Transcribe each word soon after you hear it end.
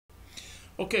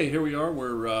Okay, here we are.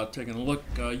 We're taking a look,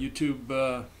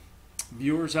 YouTube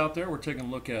viewers out there. We're taking a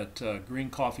look at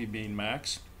green coffee bean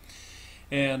max.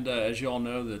 And as you all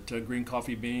know, that green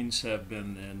coffee beans have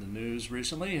been in the news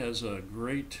recently as a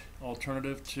great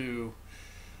alternative to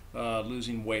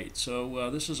losing weight. So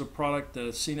this is a product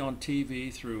that's seen on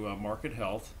TV through Market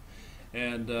Health,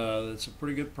 and it's a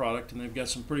pretty good product, and they've got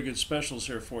some pretty good specials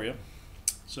here for you.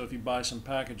 So if you buy some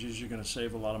packages, you're going to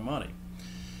save a lot of money.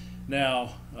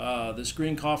 Now, this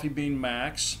green coffee bean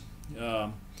max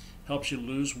helps you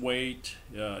lose weight.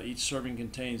 Each serving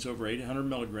contains over 800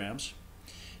 milligrams,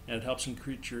 and it helps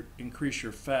increase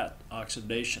your fat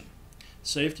oxidation.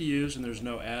 Safe to use, and there's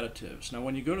no additives. Now,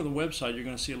 when you go to the website, you're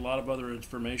going to see a lot of other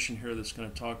information here that's going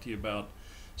to talk to you about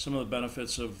some of the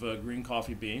benefits of green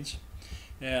coffee beans.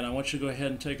 And I want you to go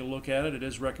ahead and take a look at it. It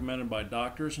is recommended by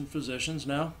doctors and physicians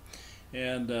now.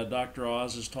 And Dr.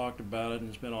 Oz has talked about it and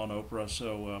has been on Oprah.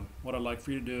 So what I'd like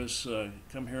for you to do is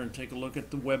come here and take a look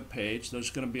at the web page. There's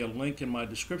going to be a link in my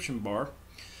description bar.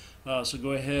 So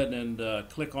go ahead and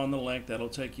click on the link. That'll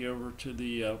take you over to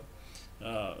the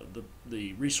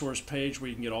resource page where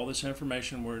you can get all this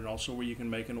information, and also where you can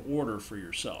make an order for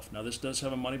yourself. Now, this does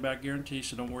have a money-back guarantee,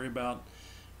 so don't worry about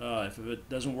if it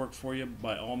doesn't work for you.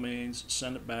 By all means,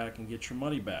 send it back and get your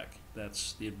money back.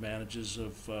 That's the advantages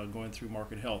of going through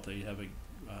Market Health. They have a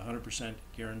 100%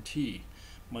 guarantee,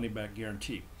 money-back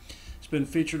guarantee. It's been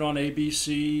featured on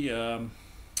ABC,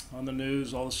 on the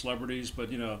news, all the celebrities, but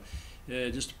you know,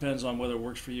 it just depends on whether it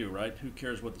works for you, right? Who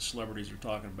cares what the celebrities are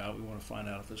talking about? We want to find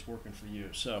out if it's working for you.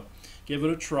 So give it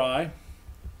a try,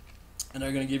 and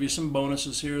they're going to give you some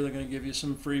bonuses here. They're going to give you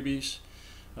some freebies,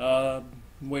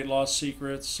 weight loss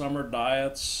secrets, summer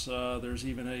diets. There's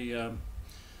even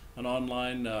an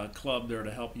online club there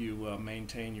to help you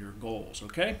maintain your goals.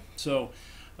 Okay, so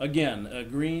again, a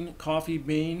green coffee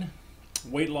bean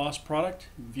weight loss product.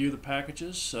 View the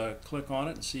packages, click on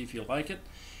it and see if you like it,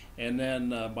 and then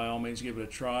by all means give it a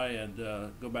try, and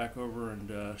go back over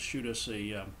and shoot us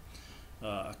a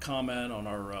comment on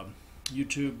our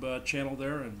YouTube channel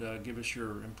there, and give us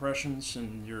your impressions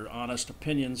and your honest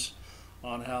opinions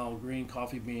on how green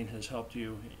coffee bean has helped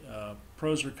you,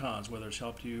 pros or cons, whether it's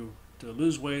helped you to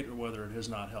lose weight or whether it has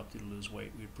not helped you to lose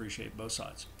weight. We appreciate both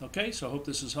sides. Okay, so I hope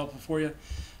this is helpful for you.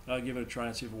 Give it a try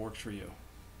and see if it works for you.